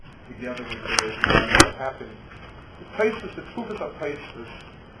together with what happened. The Tzufas of Paisus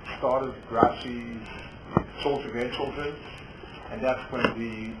started Grashi's soldier grandchildren, and that's when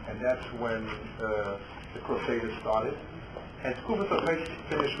the Crusaders started. And Tzufas of Paisus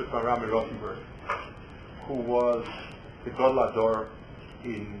finished with Maharam MiRuttenberg, who was the Gadol Ador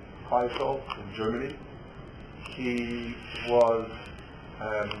in Faisal in Germany. He was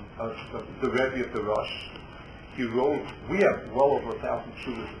the Rebbe of the Rosh. He wrote, we have well over 1,000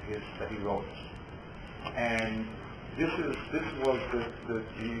 shuvas of his that he wrote. And this was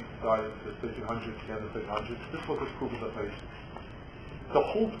he died in the 1300s, the end of the 1300s. This was the Tzufas of Paisus. The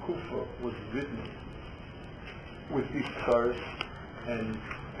whole Tkufa was written with these stars, and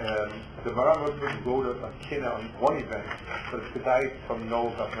the Maharam MiRuttenberg wrote a Kinnah on one event, but it's the guy from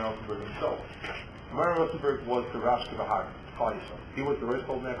Noah of MiRuttenberg himself. Maharam MiRuttenberg was the Rosh Maharam. He was the first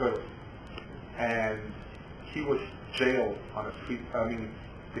old Neger, and he was jailed on a free.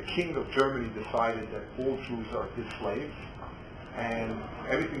 The king of Germany decided that all Jews are his slaves, and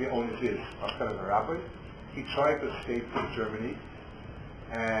everything they own is his. Outside of the rabbi, he tried to escape from Germany,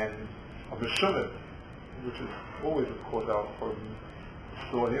 and a Meshunet, which is always of course our for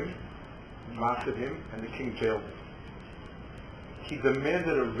saw him, mastered him, and the king jailed him. He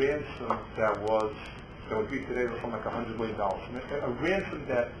demanded a ransom that would be today something like $100 million. A ransom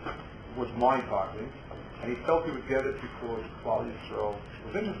that was mind-boggling, and he felt he would get it because Klal Yisrael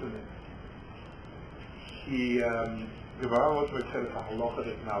was interested in it. The Maharam MiRuttenberg said it's a halacha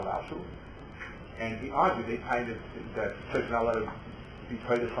that's not allowed to, and he argued that it's not allowed to be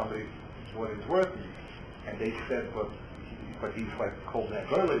paid to somebody what it's worth, and they said, but he's like cold neck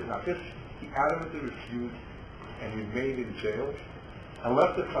early, it's not this. He adamantly refused and remained in jail and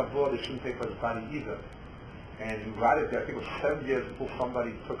left the Tzavor. They shouldn't take his body either. And he rotted there, I think it was 7 years before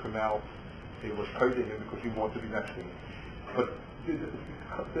somebody took him out. It was hurting him because he wanted to be next to him. But the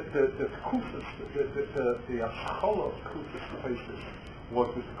Kufas, the Ashkola of Kufas places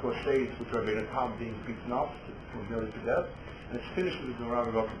was with the Crusades, with Rabbi Tom being beaten up nearly to death, and it's finished with the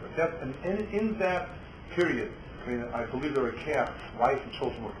Maharam MiRuttenberg. And in that period, I believe there were calves, wives and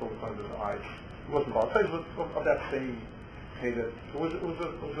children were killed under the eyes. It wasn't about it was of that same It was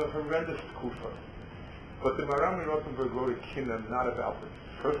a horrendous kufa. But the Maharam MiRuttenberg wrote a Kinnah not about the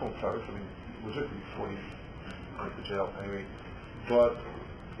personal service. It was just before he went to jail anyway. But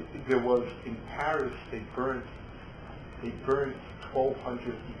there was in Paris they burned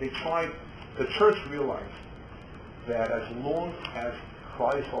 1,200. They tried. The church realized that as long as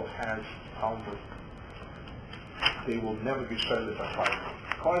Christ has Talmud, they will never be shredded by fire.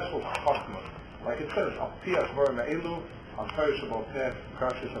 Christ will chachma, like it says, "Al pi advarim ha'elu, al perish shabal peh,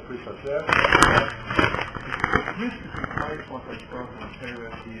 krashis ha'pris hazeh." The difference between Christ and Torah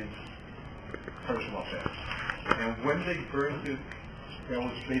is perish shabal peh. And when they burned it, that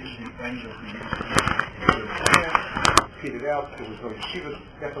was basically the end of the figured out. There was no yeshivas.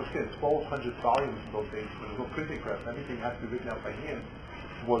 That's what I said. 1,200 volumes in those days. There was no printing press. Everything had to be written out by hand.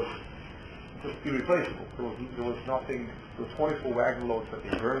 Was just irreplaceable. There was nothing. There were 24 wagon loads that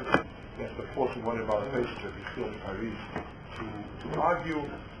they burned. That's the force of one of our faces that he still in Paris to argue,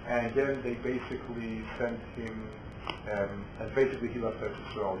 and then they basically sent him, and basically he left Eretz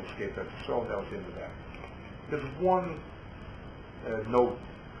Yisrael, he escaped Eretz Yisrael, that was the end of that. There's one note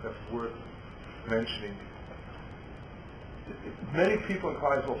that's worth mentioning. Many people in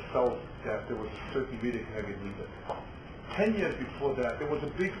Kaisel felt that there was a certain Vedic heavy leader. 10 years before that, there was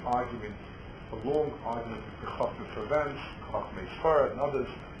a big argument, a long argument with the Chachmei Provence, Chachmei Sfar, and others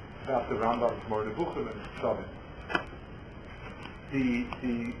about the Rambam's Moreh Nevuchim and Tzavim.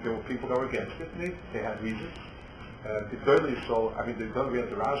 There were people that were against it. They had reasons. The Gedolei we had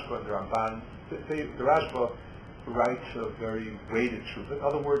the Rashba and the Ramban. The Rashba writes a very weighted truth. In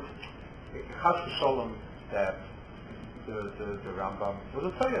other words, Chas v'Sholom that the Rambam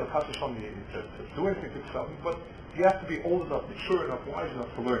will tell you Chas v'Sholom to do anything to something, but you have to be old enough, mature enough, wise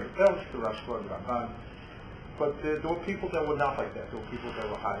enough to learn it. That was the Rashba and the Ramban. But there were people that were not like that. There were people that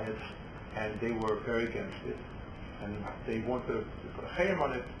were hotheads, and they were very against it. And they wanted to put a chayim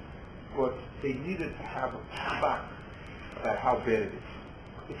on it, but they needed to have a fact about how bad it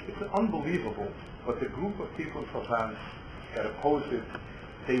is. It's unbelievable, but the group of people in Provence that opposed it,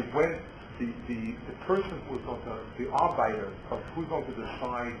 they went, the person who was going to, the arbiter of who's going to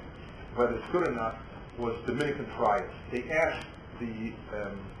decide whether it's good or not was Dominican friars. They asked the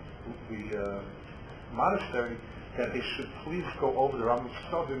monastery that they should please go over the Rambam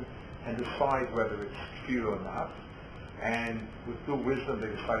Tzavim and decide whether it's kfir or not. And with due wisdom, they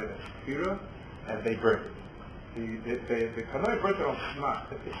decided it's kfir, and they burned it. The Kanoi burned it on smart.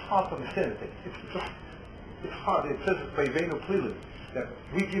 It's hard to understand it. it's hard. It says that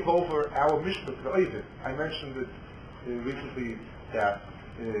we give over our mission to the Ovid. I mentioned it recently that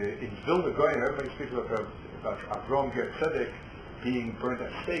in Vilna Goyen, everybody speaks about Avram Ger Tzedek being burned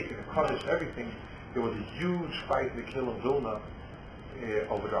at stake and the Kaddish, everything. There was a huge fight in the Kill of Vilna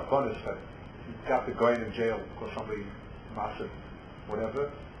over the Rabbanis that got the Goyen in jail because somebody massive,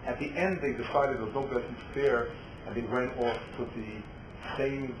 whatever. At the end, they decided there was no blessing fair, and they went off to the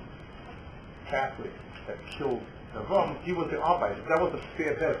same Catholic that killed Avram. He was the Arbeiter. That was a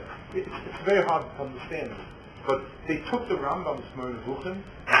fair death. It's very hard to understand. But they took the Rambam's Mervuchen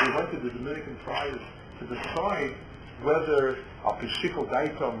and they went to the Dominican friars to decide whether a Peshikol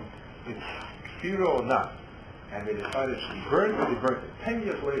Daitom is Kfira or not. And they decided to burn it. They burned it. 10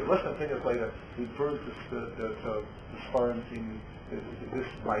 years later, less than 10 years later, they burned the Sfarim in this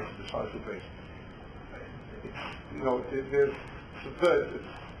life, the Shalish place. There's it's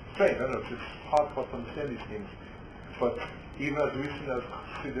strange. I don't know. It's hard for us to understand these things. But even as recent as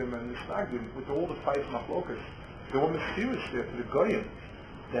Chassidim and Nisnagdim, with all the fights and Machlokas, they were mysterious there to the Goyim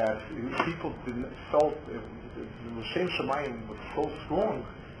that people felt the Shem Shemayim was so strong,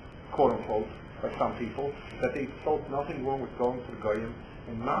 quote unquote, by some people, that they felt nothing wrong with going to the Goyim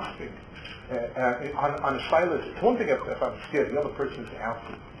and masking. On a silence, it's one thing if I'm scared, the other person is out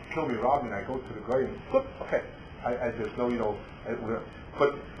to kill me, rob me, and I go to the Goyim. Look, okay, I just know,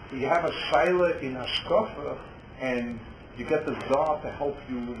 but you have a Shaila in Hashkafa, and you get the Zah to help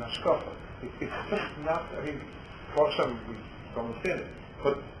you in Hashkafa. It's just not, for some we don't understand it.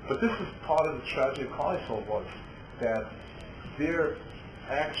 But this is part of the tragedy of Klal Yisrael was that their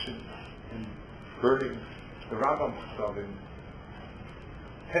actions in burning the Rambam Ksavim,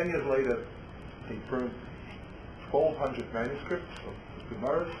 10 years later, they burned 1,200 manuscripts of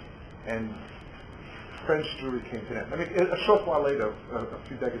Gemaras, and French Jewry came to them. A short while later, a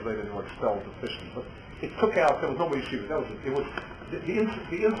few decades later, they were expelled officially. But it took out. There was no issue. That was it. It was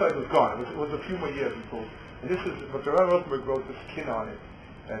the inside was gone. It was a few more years until. And this is. But MiRuttenberg wrote this Kinnah on it,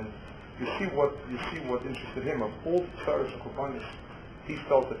 and you see what interested him. Of all the Torah and Korbanos, he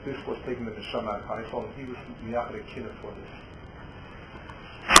felt that this was taking the neshama of Klal, and he was miyachad a Kinnah for this.